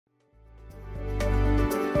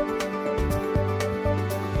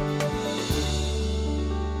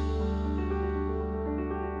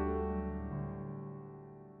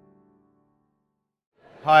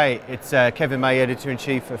Hi, it's Kevin May,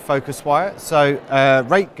 Editor-in-Chief of PhocusWire. So,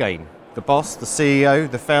 RateGain, the boss, the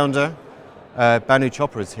CEO, the founder, Bhanu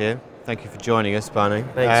Chopra is here. Thank you for joining us, Bhanu.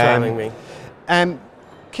 Thanks for having me.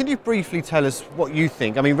 Can you briefly tell us what you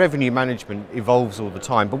think? I mean, revenue management evolves all the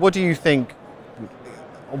time, but what do you think,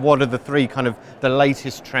 what are the three kind of the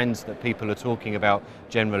latest trends that people are talking about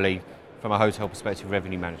generally from a hotel perspective,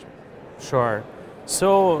 revenue management? Sure.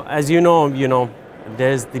 So, as you know,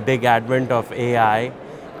 there's the big advent of AI,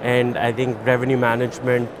 and I think revenue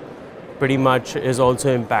management pretty much is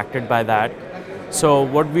also impacted by that. So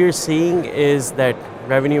what we're seeing is that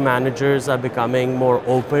revenue managers are becoming more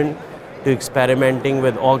open to experimenting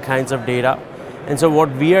with all kinds of data. And so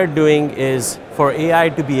what we are doing is, for AI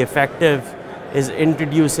to be effective, is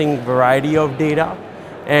introducing variety of data.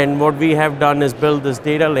 And what we have done is build this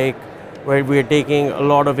data lake where we are taking a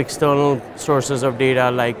lot of external sources of data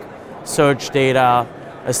like search data,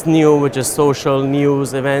 SNU, which is social,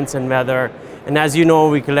 news, events, and weather. And as you know,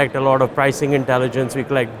 we collect a lot of pricing intelligence. We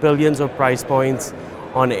collect billions of price points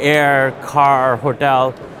on air, car,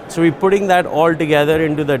 hotel. So we're putting that all together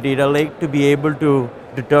into the data lake to be able to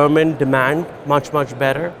determine demand much, much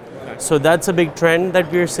better. So that's a big trend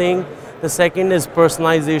that we're seeing. The second is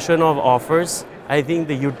personalization of offers. I think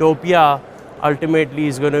the utopia ultimately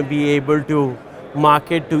is going to be able to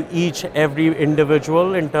market to every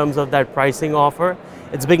individual in terms of that pricing offer.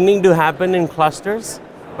 It's beginning to happen in clusters,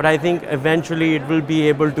 but I think eventually it will be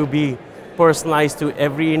able to be personalized to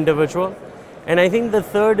every individual. And I think the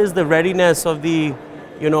third is the readiness of the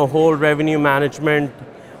whole revenue management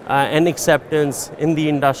and acceptance in the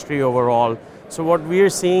industry overall. So what we're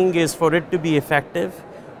seeing is, for it to be effective,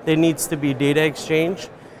 there needs to be data exchange.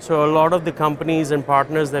 So a lot of the companies and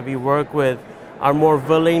partners that we work with are more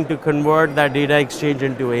willing to convert that data exchange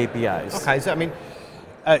into APIs. Okay, so I mean,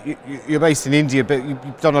 you're based in India, but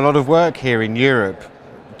you've done a lot of work here in Europe.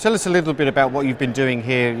 Tell us a little bit about what you've been doing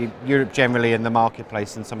here in Europe generally in the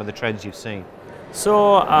marketplace and some of the trends you've seen.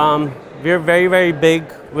 So we're very, very big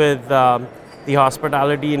with the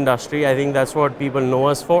hospitality industry. I think that's what people know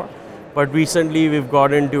us for. But recently we've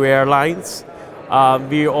got into airlines.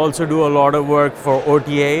 We also do a lot of work for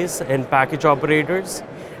OTAs and package operators.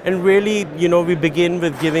 And really, we begin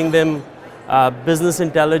with giving them business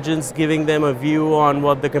intelligence, giving them a view on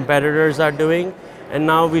what the competitors are doing. And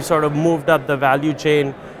now we sort of moved up the value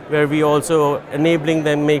chain where we also enabling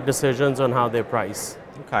them make decisions on how they price.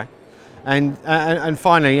 Okay. And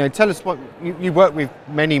finally, tell us what, you work with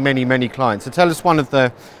many clients. So tell us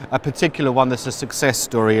a particular one that's a success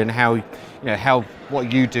story and how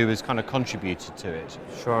what you do has kind of contributed to it.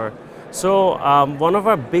 Sure. So one of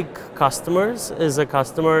our big customers is a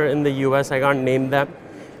customer in the US, I can't name them,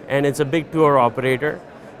 and it's a big tour operator.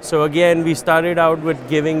 So again, we started out with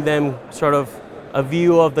giving them sort of a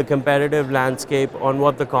view of the competitive landscape on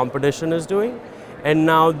what the competition is doing. And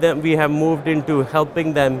now that we have moved into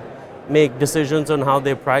helping them make decisions on how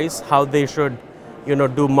they price, how they should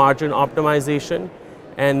do margin optimization.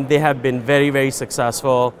 And they have been very, very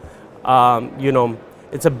successful.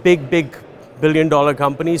 It's a big billion-dollar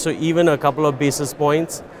company, so even a couple of basis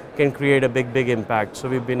points can create a big impact. So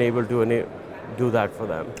we've been able to do that for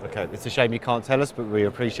them. Okay, it's a shame you can't tell us, but we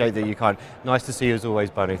appreciate that you can. Nice to see you as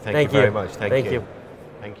always, Bhanu. Thank you very much. Thank you.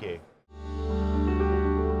 Thank you.